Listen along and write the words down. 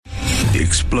The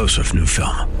explosive new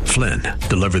film, Flynn,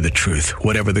 deliver the truth,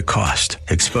 whatever the cost,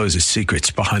 exposes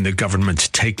secrets behind the government's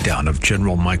takedown of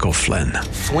General Michael Flynn.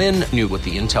 Flynn knew what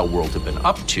the intel world had been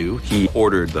up to. He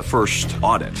ordered the first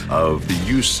audit of the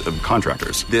use of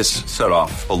contractors. This set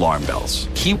off alarm bells.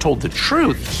 He told the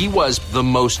truth. He was the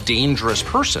most dangerous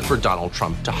person for Donald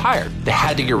Trump to hire. They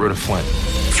had to get rid of Flynn.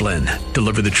 Flynn,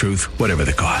 deliver the truth, whatever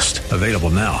the cost. Available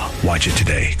now. Watch it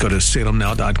today. Go to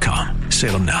salemnow.com.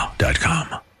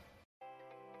 salemnow.com.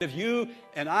 If you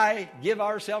and I give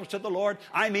ourselves to the Lord,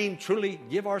 I mean truly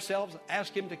give ourselves,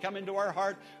 ask Him to come into our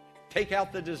heart, take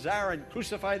out the desire and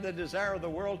crucify the desire of the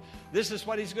world, this is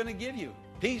what He's going to give you.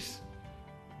 Peace,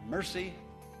 mercy,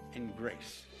 and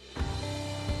grace.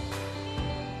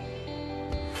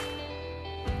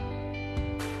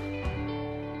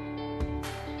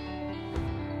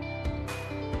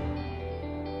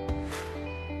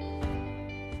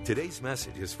 Today's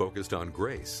message is focused on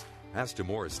grace. Pastor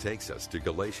Morris takes us to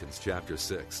Galatians chapter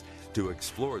 6 to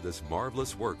explore this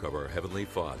marvelous work of our Heavenly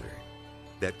Father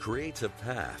that creates a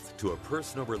path to a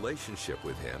personal relationship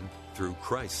with Him through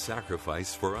Christ's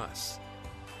sacrifice for us.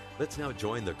 Let's now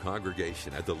join the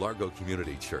congregation at the Largo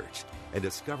Community Church and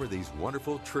discover these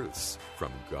wonderful truths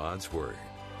from God's Word.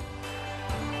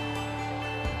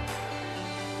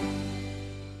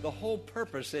 The whole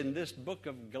purpose in this book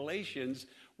of Galatians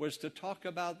was to talk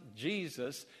about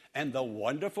Jesus and the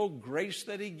wonderful grace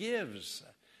that He gives,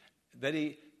 that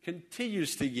He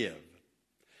continues to give.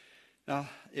 Now,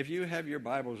 if you have your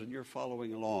Bibles and you're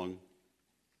following along,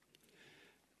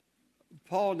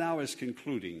 Paul now is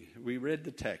concluding. We read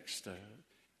the text,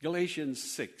 Galatians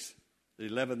 6,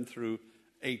 11 through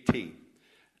 18.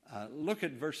 Look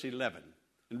at verse 11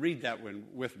 and read that one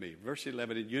with me. Verse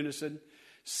 11 in unison.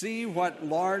 See what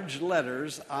large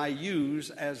letters I use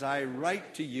as I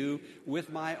write to you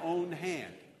with my own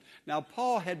hand. Now,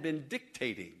 Paul had been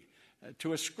dictating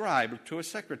to a scribe, to a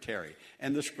secretary,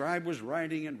 and the scribe was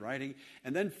writing and writing.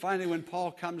 And then finally, when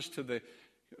Paul comes to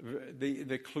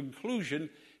the conclusion,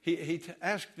 he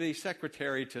asked the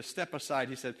secretary to step aside.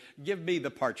 He said, give me the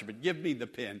parchment, give me the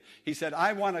pen. He said,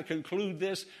 I want to conclude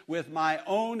this with my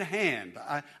own hand.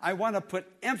 I want to put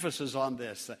emphasis on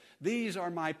this. These are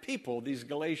my people, these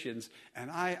Galatians, and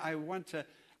I want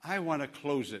to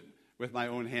close it with my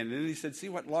own hand. And then he said, see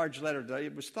what large letter.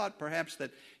 It was thought perhaps that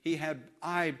he had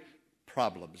eye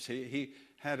problems. He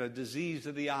had a disease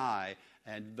of the eye.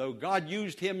 And though God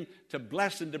used him to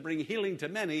bless and to bring healing to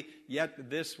many, yet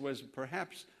this was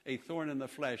perhaps a thorn in the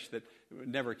flesh that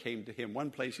never came to him.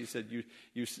 One place he said,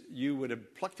 you would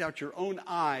have plucked out your own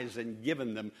eyes and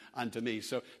given them unto me.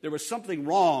 So there was something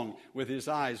wrong with his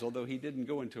eyes, although he didn't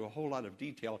go into a whole lot of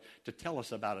detail to tell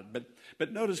us about it.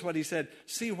 But notice what he said.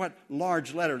 See what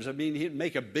large letters. I mean, he'd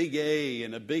make a big A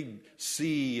and a big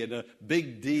C and a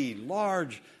big D.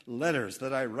 Large letters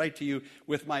that I write to you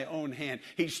with my own hand.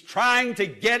 He's trying to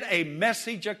get a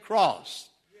message across.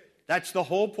 That's the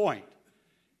whole point.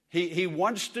 He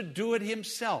wants to do it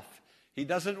himself. He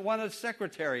doesn't want a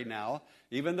secretary now,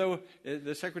 even though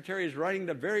the secretary is writing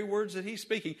the very words that he's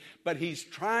speaking, but he's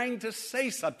trying to say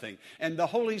something. And the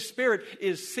Holy Spirit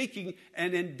is seeking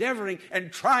and endeavoring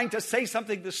and trying to say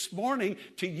something this morning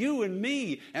to you and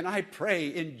me. And I pray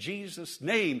in Jesus'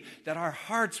 name that our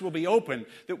hearts will be open,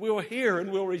 that we'll hear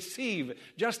and we'll receive,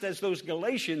 just as those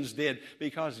Galatians did,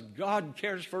 because God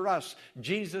cares for us.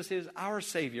 Jesus is our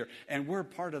Savior, and we're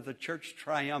part of the church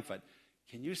triumphant.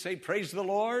 Can you say, praise the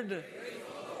Lord? Praise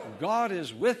the Lord. God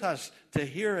is with us to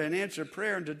hear and answer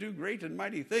prayer and to do great and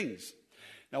mighty things.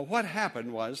 Now, what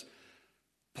happened was,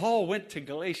 Paul went to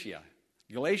Galatia.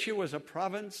 Galatia was a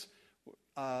province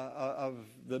of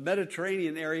the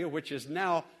Mediterranean area, which is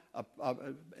now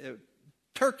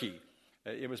Turkey.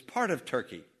 It was part of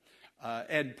Turkey.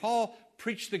 And Paul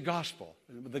preached the gospel.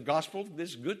 The gospel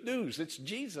is good news. It's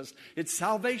Jesus. It's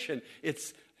salvation.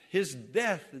 It's His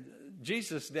death,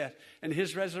 Jesus' death, and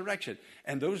His resurrection.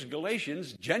 And those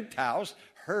Galatians, Gentiles,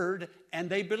 heard and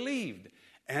they believed.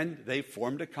 And they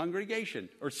formed a congregation,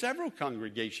 or several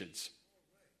congregations.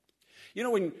 You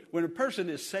know, when a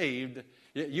person is saved,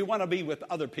 you want to be with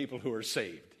other people who are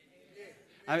saved.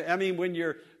 I mean, when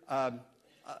you're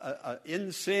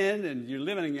in sin and you're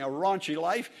living a raunchy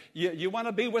life, you want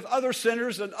to be with other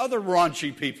sinners and other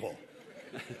raunchy people.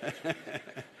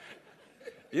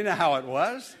 You know how it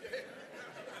was.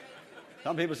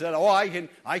 Some people said, oh,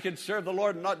 I can serve the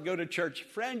Lord and not go to church.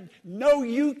 Friend, no,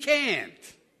 you can't.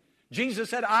 Jesus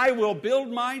said, I will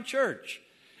build my church.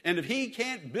 And if He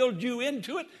can't build you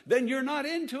into it, then you're not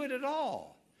into it at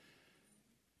all.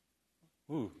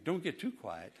 Ooh, don't get too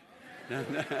quiet.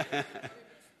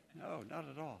 No, not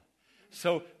at all.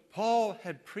 So Paul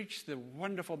had preached the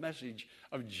wonderful message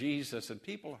of Jesus, and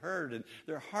people heard, and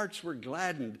their hearts were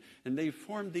gladdened, and they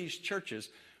formed these churches.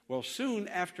 Well, soon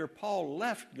after Paul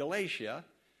left Galatia,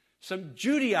 some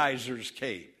Judaizers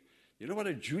came. You know what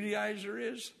a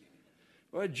Judaizer is?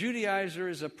 Well, a Judaizer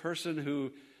is a person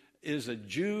who is a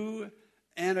Jew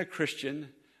and a Christian,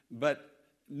 but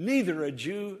neither a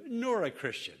Jew nor a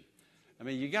Christian. I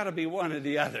mean, you got to be one or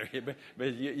the other,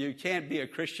 but you can't be a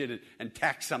Christian and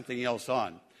tack something else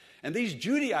on. And these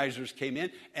Judaizers came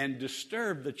in and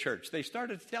disturbed the church. They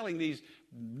started telling these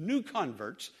new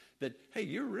converts that, hey,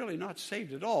 you're really not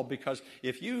saved at all, because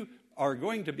if you are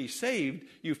going to be saved,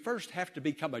 you first have to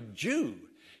become a Jew.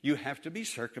 You have to be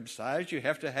circumcised. You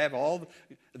have to have all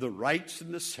the rites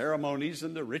and the ceremonies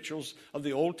and the rituals of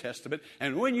the Old Testament.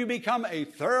 And when you become a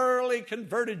thoroughly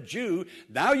converted Jew,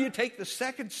 now you take the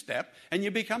second step and you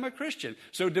become a Christian.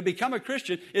 So to become a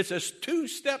Christian, it's a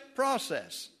two-step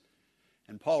process.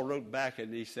 And Paul wrote back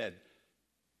and he said,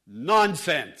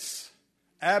 nonsense.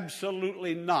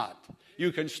 Absolutely not.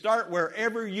 You can start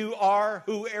wherever you are,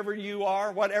 whoever you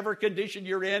are, whatever condition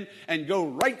you're in, and go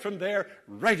right from there,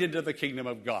 right into the kingdom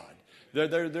of God.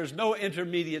 There's no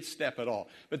intermediate step at all.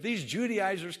 But these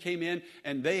Judaizers came in,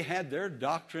 and they had their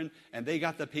doctrine, and they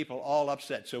got the people all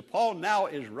upset. So Paul now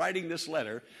is writing this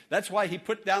letter. That's why he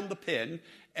put down the pen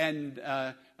and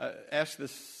asked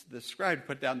the scribe to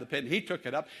put down the pen. He took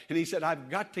it up, and he said, I've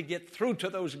got to get through to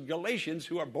those Galatians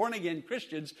who are born-again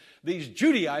Christians. These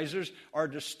Judaizers are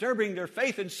disturbing their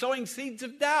faith and sowing seeds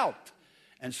of doubt.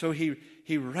 And so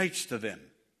he writes to them.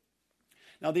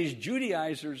 Now, these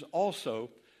Judaizers also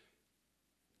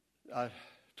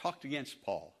talked against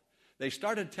Paul. They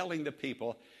started telling the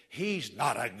people, he's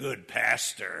not a good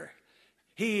pastor.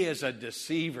 He is a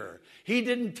deceiver. He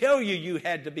didn't tell you you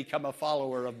had to become a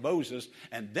follower of Moses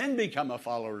and then become a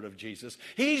follower of Jesus.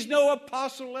 He's no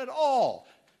apostle at all.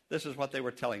 This is what they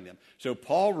were telling them. So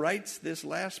Paul writes this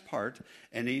last part,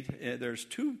 and there's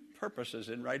two purposes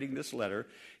in writing this letter.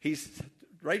 He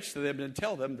writes to them and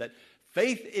tells them that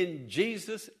faith in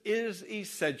Jesus is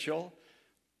essential.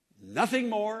 Nothing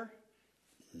more,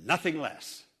 nothing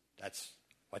less. That's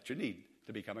what you need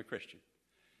to become a Christian.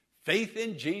 Faith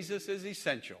in Jesus is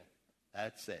essential.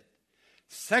 That's it.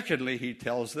 Secondly, he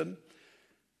tells them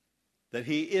that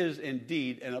he is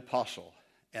indeed an apostle.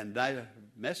 And that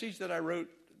message that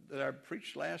I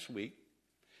preached last week,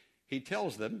 he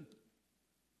tells them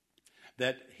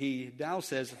that he now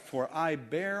says, for I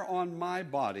bear on my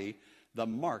body the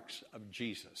marks of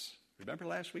Jesus. Remember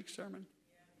last week's sermon?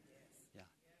 Yeah.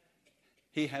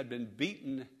 He had been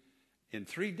beaten in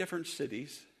 3 different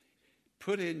cities,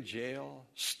 put in jail,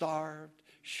 starved,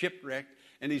 shipwrecked,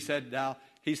 and he said,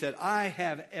 I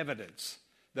have evidence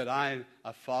that I'm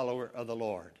a follower of the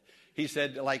Lord. He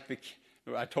said,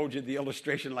 I told you the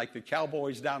illustration, like the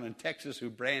cowboys down in Texas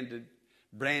who put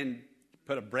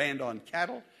a brand on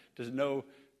cattle to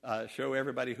show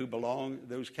everybody who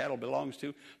those cattle belongs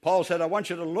to. Paul said, I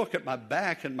want you to look at my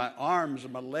back and my arms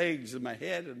and my legs and my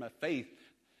head and my faith,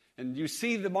 and you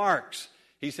see the marks.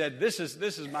 He said, this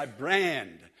is my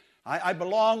brand. I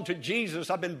belong to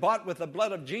Jesus. I've been bought with the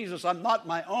blood of Jesus. I'm not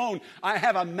my own. I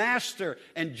have a master,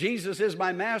 and Jesus is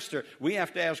my master. We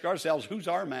have to ask ourselves, who's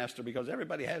our master? Because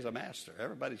everybody has a master.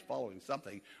 Everybody's following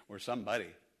something or somebody.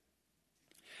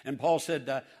 And Paul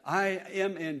said, I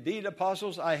am indeed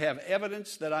apostles. I have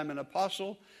evidence that I'm an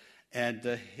apostle.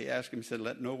 And he asked him, he said,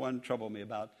 let no one trouble me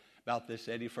about this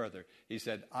any further. He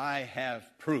said, I have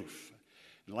proof.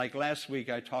 And like last week,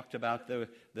 I talked about the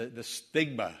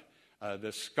stigma.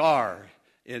 The scar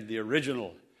in the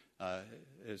original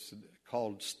is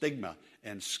called stigma,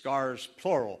 and scars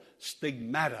plural,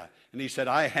 stigmata. And he said,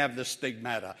 I have the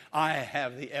stigmata. I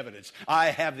have the evidence. I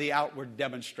have the outward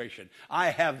demonstration. I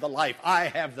have the life. I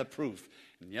have the proof.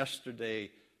 And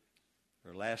yesterday,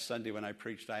 or last Sunday when I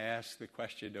preached, I asked the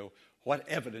question, what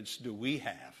evidence do we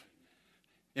have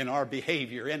in our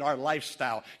behavior, in our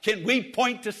lifestyle? Can we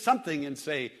point to something and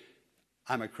say,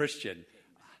 I'm a Christian?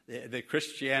 The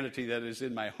Christianity that is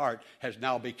in my heart has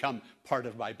now become part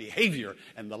of my behavior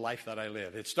and the life that I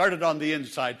live. It started on the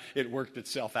inside. It worked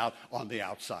itself out on the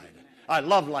outside. I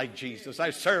love like Jesus.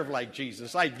 I serve like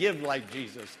Jesus. I give like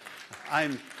Jesus.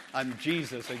 I'm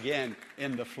Jesus again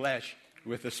in the flesh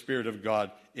with the Spirit of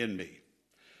God in me.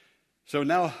 So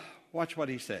now watch what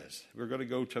he says. We're going to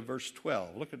go to verse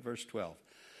 12. Look at verse 12.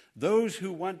 Those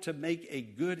who want to make a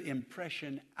good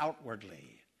impression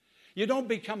outwardly. You don't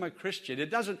become a Christian. It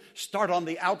doesn't start on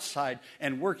the outside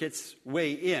and work its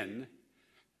way in.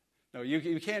 No,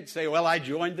 you can't say, well, I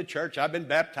joined the church. I've been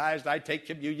baptized. I take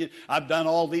communion. I've done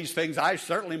all these things. I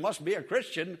certainly must be a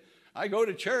Christian. I go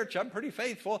to church. I'm pretty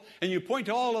faithful. And you point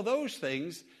to all of those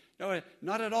things. No,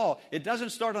 not at all. It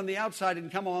doesn't start on the outside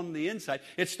and come on the inside.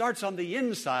 It starts on the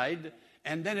inside,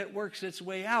 and then it works its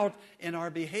way out in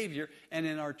our behavior and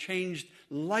in our changed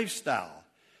lifestyle.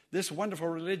 This wonderful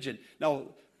religion. Now,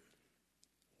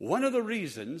 one of the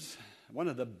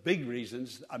big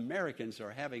reasons Americans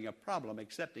are having a problem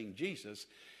accepting Jesus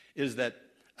is that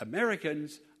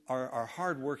Americans are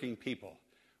hardworking people.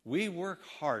 We work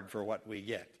hard for what we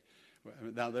get.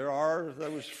 Now, there are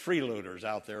those freeloaders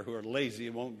out there who are lazy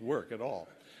and won't work at all.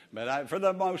 But for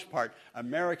the most part,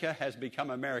 America has become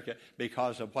America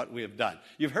because of what we have done.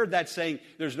 You've heard that saying,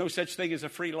 there's no such thing as a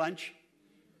free lunch.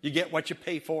 You get what you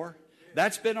pay for.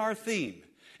 That's been our theme.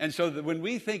 And so that when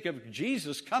we think of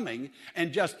Jesus coming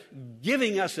and just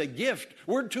giving us a gift,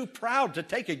 we're too proud to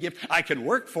take a gift. I can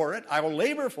work for it. I will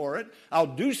labor for it. I'll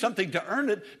do something to earn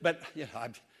it. But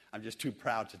I'm just too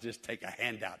proud to just take a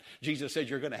handout. Jesus said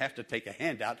you're going to have to take a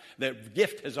handout. The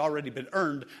gift has already been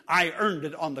earned. I earned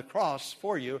it on the cross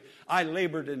for you. I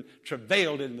labored and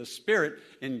travailed in the Spirit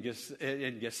in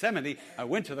Gethsemane. I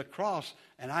went to the cross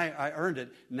and I earned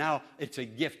it. Now it's a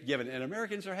gift given. And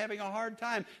Americans are having a hard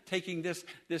time taking this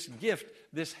gift,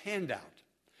 this handout.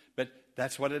 But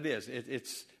that's what it is.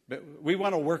 But we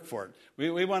want to work for it.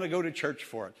 We want to go to church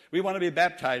for it. We want to be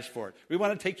baptized for it. We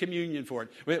want to take communion for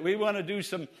it. We want to do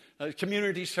some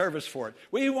community service for it.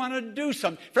 We want to do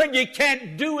something. Friend, you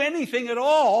can't do anything at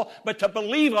all but to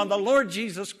believe on the Lord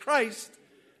Jesus Christ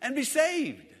and be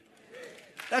saved.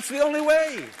 That's the only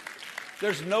way.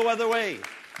 There's no other way.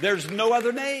 There's no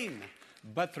other name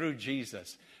but through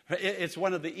Jesus. It's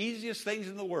one of the easiest things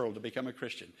in the world to become a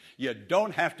Christian. You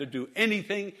don't have to do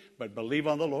anything but believe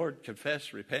on the Lord,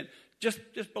 confess, repent. Just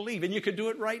believe. And you can do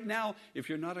it right now. If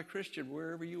you're not a Christian,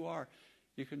 wherever you are,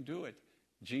 you can do it.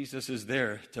 Jesus is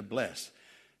there to bless.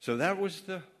 So that was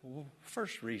the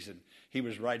first reason he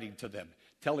was writing to them,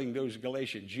 telling those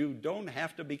Galatians, you don't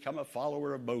have to become a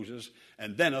follower of Moses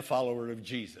and then a follower of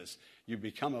Jesus. You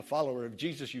become a follower of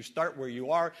Jesus. You start where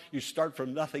you are. You start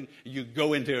from nothing. You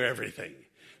go into everything.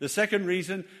 The second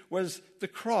reason was the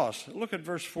cross. Look at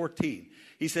verse 14.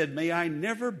 He said, may I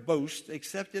never boast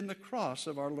except in the cross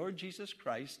of our Lord Jesus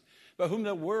Christ, by whom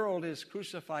the world is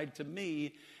crucified to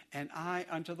me, and I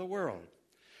unto the world.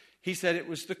 He said it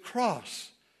was the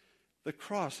cross. The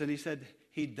cross. And he said,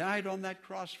 he died on that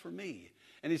cross for me.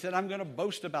 And he said, I'm going to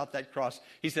boast about that cross.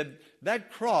 He said,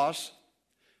 that cross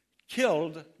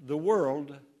killed the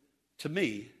world to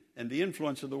me and the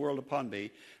influence of the world upon me.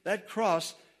 That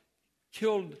cross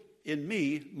killed in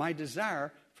me my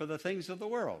desire for the things of the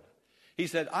world. He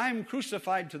said, I'm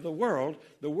crucified to the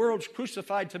world's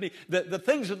crucified to me. The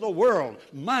things of the world,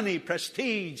 money,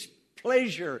 prestige,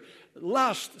 pleasure,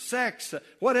 lust, sex,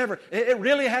 whatever, it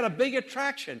really had a big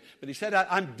attraction. But he said,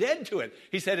 I'm dead to it.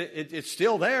 He said, it's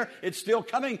still there, it's still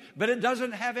coming, but it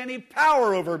doesn't have any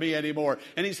power over me anymore.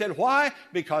 And he said, why?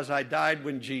 Because I died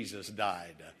when Jesus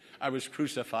died. I was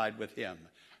crucified with him.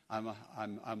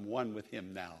 I'm one with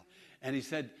him now. And he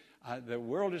said, the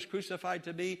world is crucified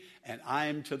to me, and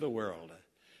I'm to the world.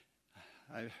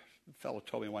 A fellow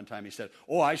told me one time, he said,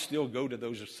 I still go to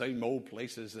those same old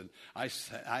places, and I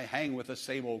hang with the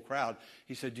same old crowd.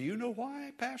 He said, do you know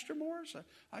why, Pastor Morris?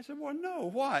 I said, well, no,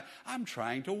 why? I'm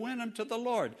trying to win them to the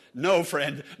Lord. No,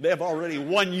 friend, they've already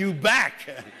won you back.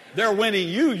 They're winning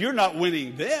you. You're not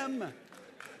winning them.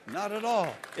 Not at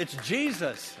all. It's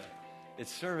Jesus.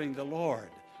 It's serving the Lord.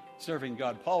 Serving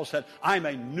God. Paul said, I'm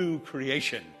a new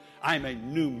creation. I'm a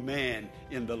new man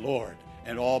in the Lord,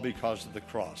 and all because of the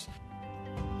cross.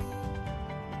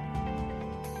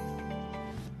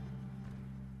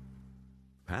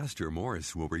 Pastor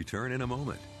Morris will return in a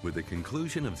moment with the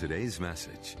conclusion of today's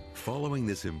message, following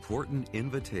this important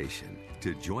invitation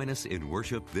to join us in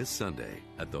worship this Sunday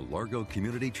at the Largo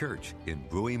Community Church in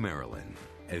Bowie, Maryland,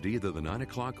 at either the 9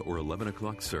 o'clock or 11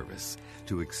 o'clock service,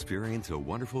 to experience a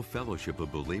wonderful fellowship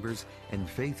of believers and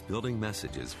faith-building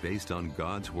messages based on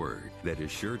God's Word that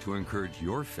is sure to encourage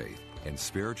your faith and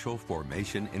spiritual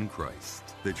formation in Christ.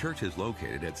 The church is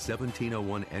located at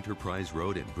 1701 Enterprise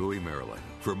Road in Bowie, Maryland.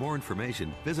 For more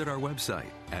information, visit our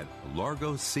website at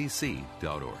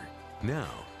largocc.org. Now,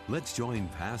 let's join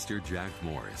Pastor Jack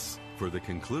Morris for the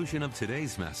conclusion of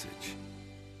today's message.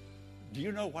 Do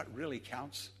you know what really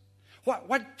counts?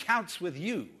 What counts with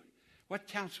you? What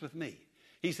counts with me?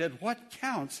 He said, what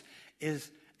counts is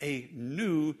a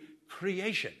new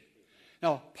creation.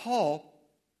 Now, Paul,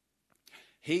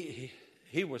 he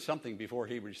was something before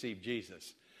he received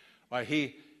Jesus.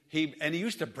 He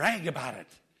used to brag about it.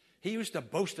 He used to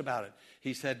boast about it.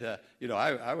 He said,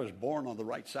 I was born on the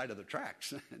right side of the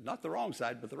tracks. Not the wrong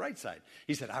side, but the right side.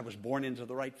 He said, I was born into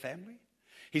the right family.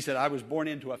 He said, I was born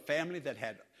into a family that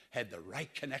had the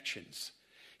right connections.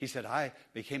 He said, I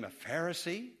became a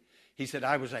Pharisee. He said,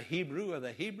 I was a Hebrew of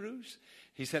the Hebrews.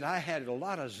 He said, I had a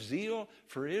lot of zeal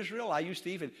for Israel. I used to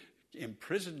even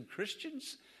imprison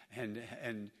Christians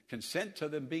and consent to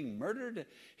them being murdered.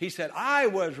 He said, I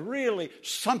was really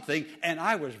something, and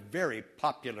I was very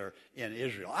popular in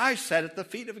Israel. I sat at the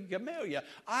feet of Gamaliel.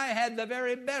 I had the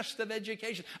very best of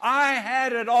education. I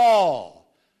had it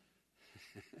all.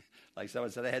 Like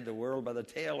someone said, I had the world by the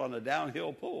tail on a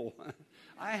downhill pool.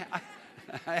 I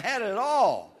had it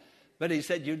all. But he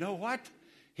said, you know what?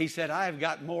 He said, I've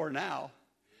got more now.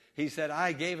 He said,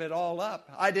 I gave it all up.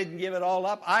 I didn't give it all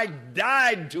up. I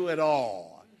died to it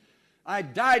all. I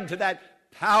died to that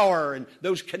power and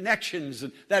those connections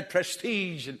and that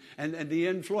prestige and the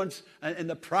influence and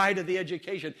the pride of the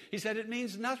education. He said, it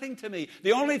means nothing to me.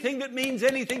 The only thing that means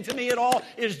anything to me at all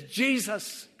is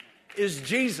Jesus.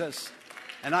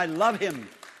 And I love him,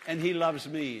 and he loves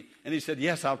me. And he said,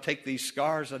 yes, I'll take these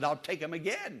scars, and I'll take them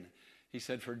again. He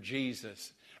said, for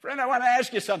Jesus. Friend, I want to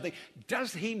ask you something.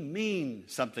 Does he mean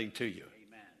something to you?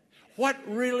 Amen. What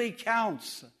really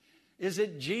counts? Is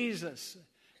it Jesus?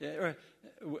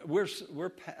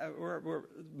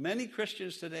 Many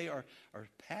Christians today are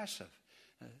passive.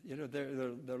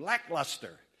 They're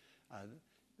lackluster.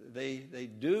 They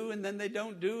do, and then they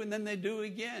don't do, and then they do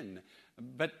again.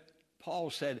 But Paul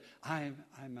said, I'm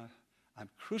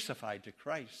crucified to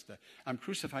Christ. I'm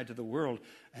crucified to the world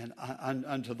and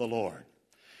unto the Lord.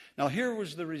 Now, here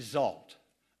was the result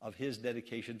of his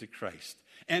dedication to Christ.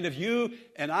 And if you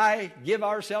and I give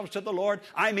ourselves to the Lord,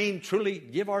 I mean truly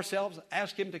give ourselves,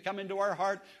 ask him to come into our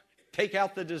heart, take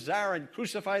out the desire and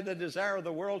crucify the desire of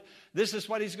the world, this is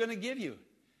what he's going to give you.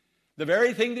 The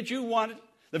very thing that you wanted,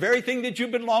 the very thing that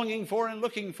you've been longing for and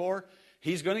looking for,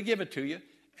 he's going to give it to you.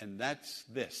 And that's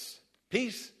this: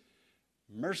 peace,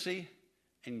 mercy,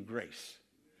 and grace.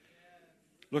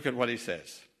 Look at what he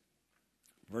says.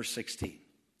 Verse 16.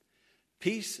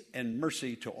 Peace and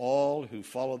mercy to all who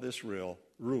follow this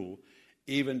rule,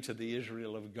 even to the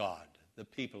Israel of God, the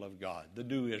people of God, the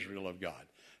new Israel of God.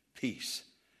 Peace,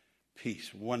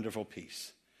 peace, wonderful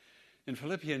peace. In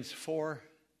Philippians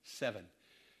 4:7,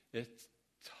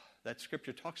 that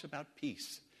scripture talks about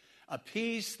peace. A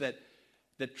peace that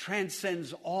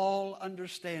transcends all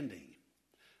understanding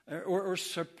or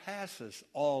surpasses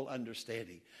all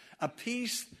understanding. A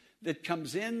peace that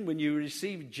comes in when you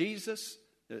receive Jesus.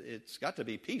 It's got to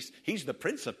be peace. He's the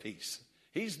Prince of Peace.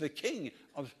 He's the King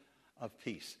of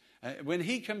peace. When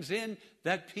he comes in,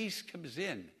 that peace comes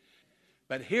in.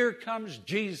 But here comes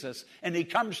Jesus, and he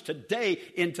comes today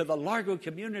into the Largo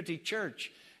Community Church,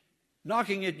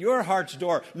 knocking at your heart's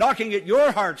door, knocking at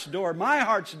your heart's door, my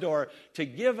heart's door, to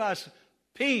give us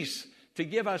peace, to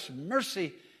give us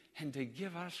mercy, and to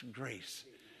give us grace.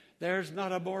 There's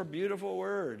not a more beautiful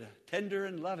word, tender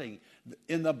and loving,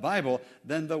 in the Bible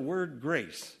than the word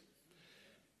grace.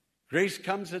 Grace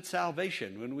comes at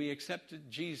salvation. When we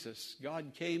accepted Jesus,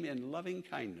 God came in loving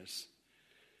kindness.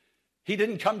 He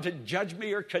didn't come to judge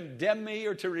me or condemn me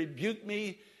or to rebuke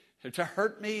me or to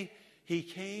hurt me. He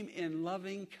came in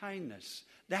loving kindness.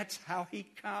 That's how he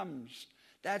comes.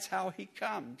 That's how he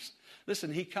comes.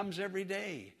 Listen, he comes every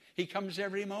day. He comes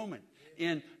every moment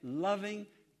in loving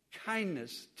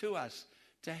kindness to us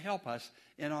to help us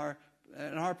in our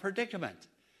predicament.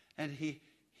 And he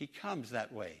comes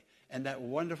that way. And that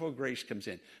wonderful grace comes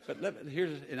in. But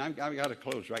I've got to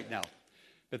close right now.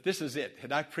 But this is it.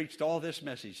 And I preached all this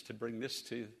message to bring this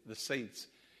to the saints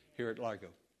here at Largo.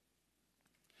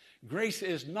 Grace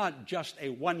is not just a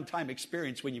one-time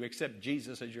experience when you accept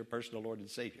Jesus as your personal Lord and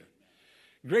Savior.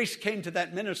 Grace came to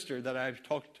that minister that I've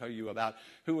talked to you about,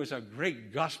 who was a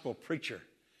great gospel preacher.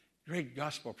 Great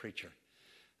gospel preacher.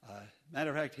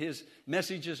 Matter of fact, his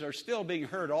messages are still being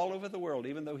heard all over the world,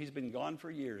 even though he's been gone for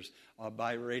years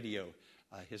by radio,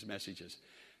 his messages.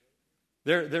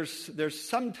 There's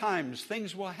sometimes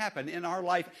things will happen in our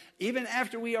life, even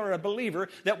after we are a believer,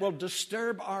 that will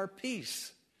disturb our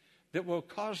peace, that will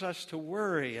cause us to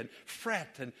worry and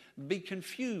fret and be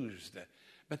confused.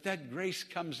 But that grace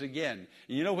comes again.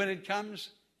 You know when it comes?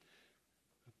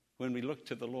 When we look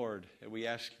to the Lord and we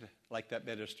ask, like that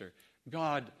minister,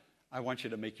 God, I want you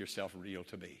to make yourself real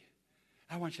to me.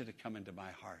 I want you to come into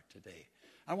my heart today.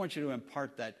 I want you to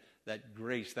impart that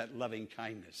grace, that loving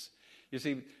kindness. You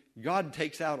see, God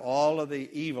takes out all of the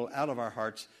evil out of our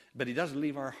hearts, but he doesn't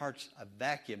leave our hearts a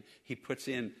vacuum. He puts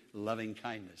in loving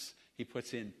kindness. He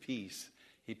puts in peace.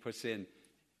 He puts in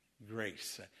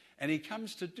grace. And he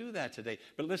comes to do that today.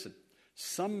 But listen,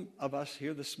 some of us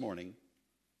here this morning,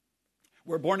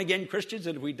 we're born-again Christians,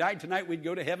 and if we died tonight, we'd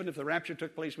go to heaven. If the rapture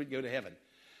took place, we'd go to heaven.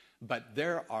 But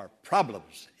there are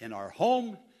problems in our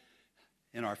home,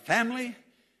 in our family,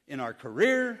 in our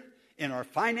career, in our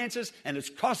finances, and it's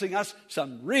causing us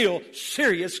some real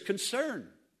serious concern.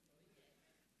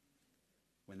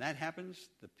 When that happens,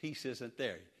 the peace isn't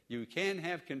there. You can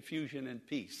have confusion and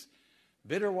peace.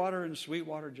 Bitter water and sweet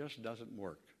water just doesn't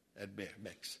work at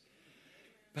mix.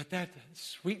 But that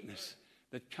sweetness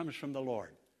that comes from the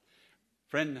Lord.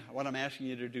 Friend, what I'm asking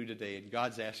you to do today, and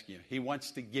God's asking you, He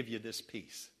wants to give you this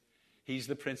peace. He's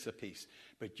the Prince of Peace.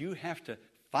 But you have to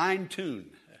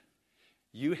fine-tune.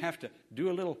 You have to do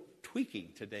a little tweaking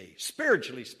today,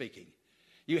 spiritually speaking.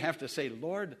 You have to say,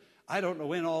 Lord, I don't know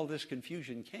when all this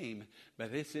confusion came,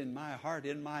 but it's in my heart,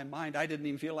 in my mind. I didn't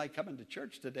even feel like coming to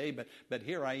church today, but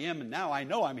here I am, and now I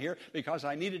know I'm here because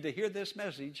I needed to hear this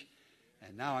message.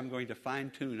 And now I'm going to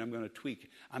fine-tune. I'm going to tweak.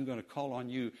 I'm going to call on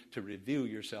you to reveal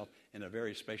yourself in a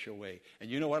very special way. And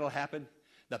you know what will happen?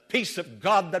 The peace of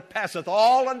God that passeth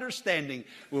all understanding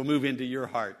will move into your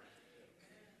heart,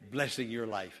 blessing your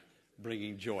life,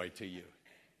 bringing joy to you.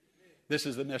 This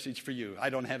is the message for you.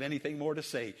 I don't have anything more to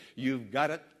say. You've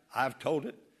got it. I've told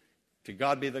it. To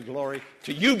God be the glory.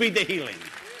 To you be the healing.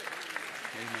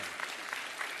 Amen.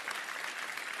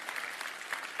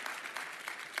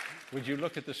 Would you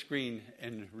look at the screen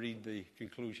and read the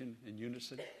conclusion in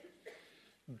unison?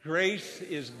 Grace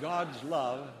is God's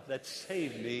love that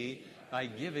saved me by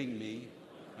giving me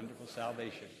wonderful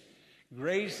salvation.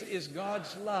 Grace is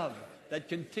God's love that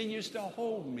continues to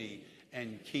hold me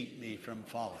and keep me from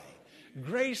falling.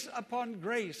 Grace upon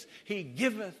grace, He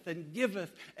giveth and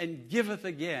giveth and giveth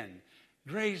again.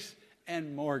 Grace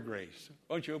and more grace.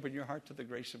 Won't you open your heart to the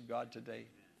grace of God today?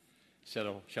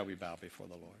 So, shall we bow before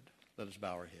the Lord? Let us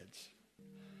bow our heads.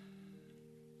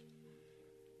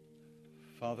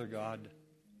 Father God,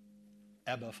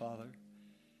 Abba Father,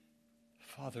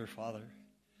 Father,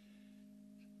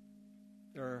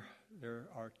 there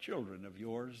are children of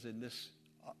yours in this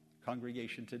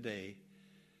congregation today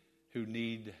who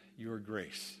need your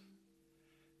grace.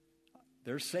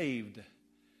 They're saved,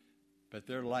 but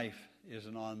their life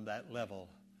isn't on that level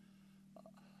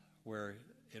where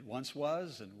it once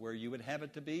was and where you would have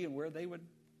it to be and where they would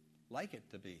like it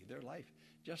to be. Their life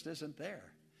just isn't there.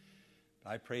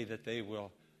 I pray that they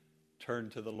will turn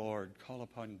to the Lord, call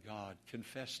upon God,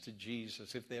 confess to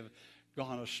Jesus. If they have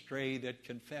gone astray, they'd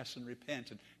confess and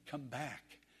repent and come back.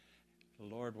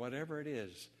 Lord, whatever it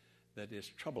is that is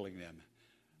troubling them,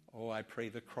 oh, I pray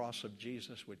the cross of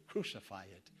Jesus would crucify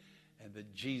it and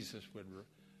that Jesus would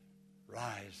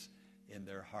rise in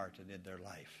their heart and in their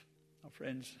life. Now,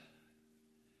 friends,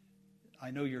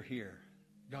 I know you're here.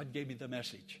 God gave me the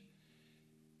message.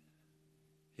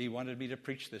 He wanted me to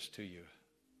preach this to you.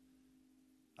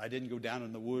 I didn't go down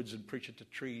in the woods and preach it to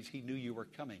trees. He knew you were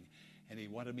coming, and He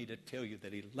wanted me to tell you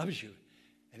that He loves you,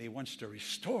 and He wants to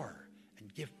restore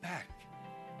and give back.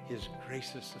 His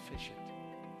grace is sufficient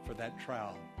for that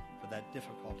trial, for that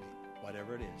difficulty,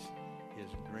 whatever it is. His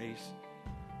grace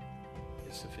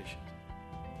is sufficient.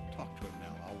 Talk to Him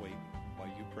now. I'll wait while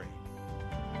you pray.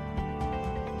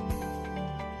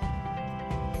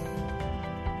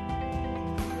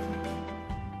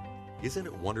 Isn't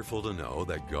it wonderful to know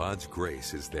that God's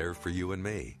grace is there for you and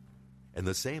me? And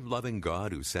the same loving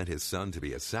God who sent His Son to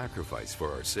be a sacrifice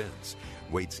for our sins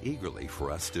waits eagerly for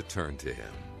us to turn to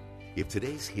Him. If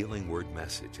today's Healing Word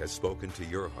message has spoken to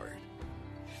your heart,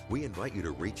 we invite you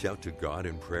to reach out to God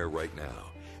in prayer right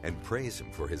now and praise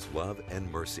Him for His love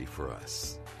and mercy for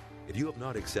us. If you have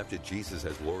not accepted Jesus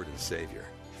as Lord and Savior,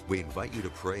 we invite you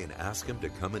to pray and ask Him to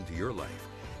come into your life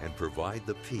and provide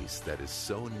the peace that is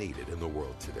so needed in the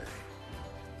world today.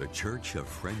 The Church of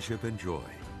Friendship and Joy,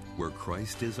 where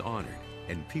Christ is honored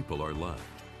and people are loved.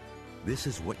 This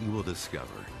is what you will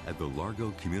discover at the Largo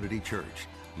Community Church,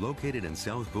 located in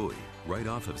South Bowie, right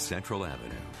off of Central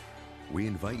Avenue. We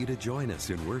invite you to join us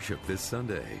in worship this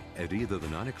Sunday at either the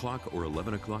 9 o'clock or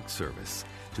 11 o'clock service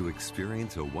to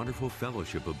experience a wonderful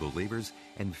fellowship of believers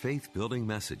and faith-building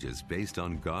messages based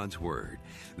on God's Word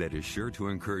that is sure to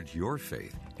encourage your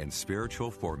faith and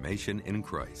spiritual formation in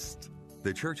Christ.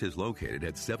 The church is located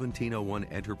at 1701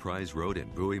 Enterprise Road in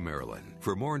Bowie, Maryland.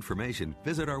 For more information,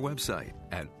 visit our website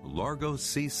at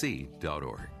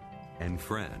largocc.org. And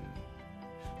friend,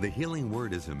 the Healing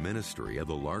Word is a ministry of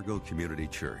the Largo Community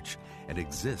Church and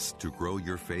exists to grow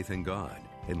your faith in God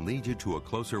and lead you to a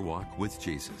closer walk with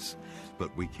Jesus.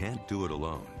 But we can't do it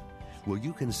alone. Will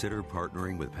you consider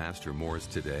partnering with Pastor Morris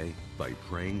today by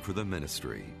praying for the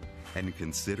ministry? And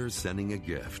consider sending a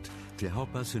gift to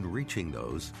help us in reaching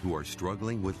those who are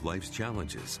struggling with life's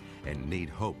challenges and need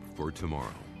hope for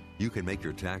tomorrow. You can make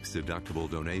your tax-deductible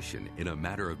donation in a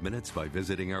matter of minutes by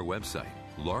visiting our website,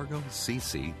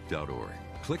 largocc.org.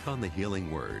 Click on the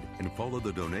Healing Word and follow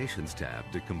the Donations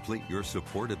tab to complete your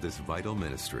support of this vital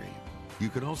ministry. You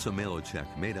can also mail a check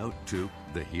made out to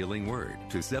The Healing Word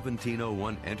to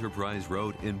 1701 Enterprise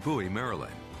Road in Bowie,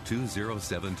 Maryland,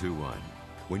 20721.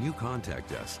 When you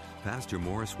contact us, Pastor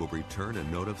Morris will return a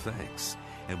note of thanks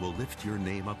and will lift your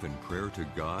name up in prayer to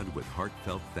God with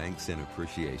heartfelt thanks and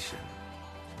appreciation.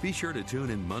 Be sure to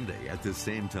tune in Monday at the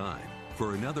same time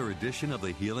for another edition of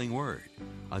The Healing Word.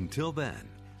 Until then,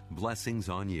 blessings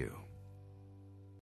on you.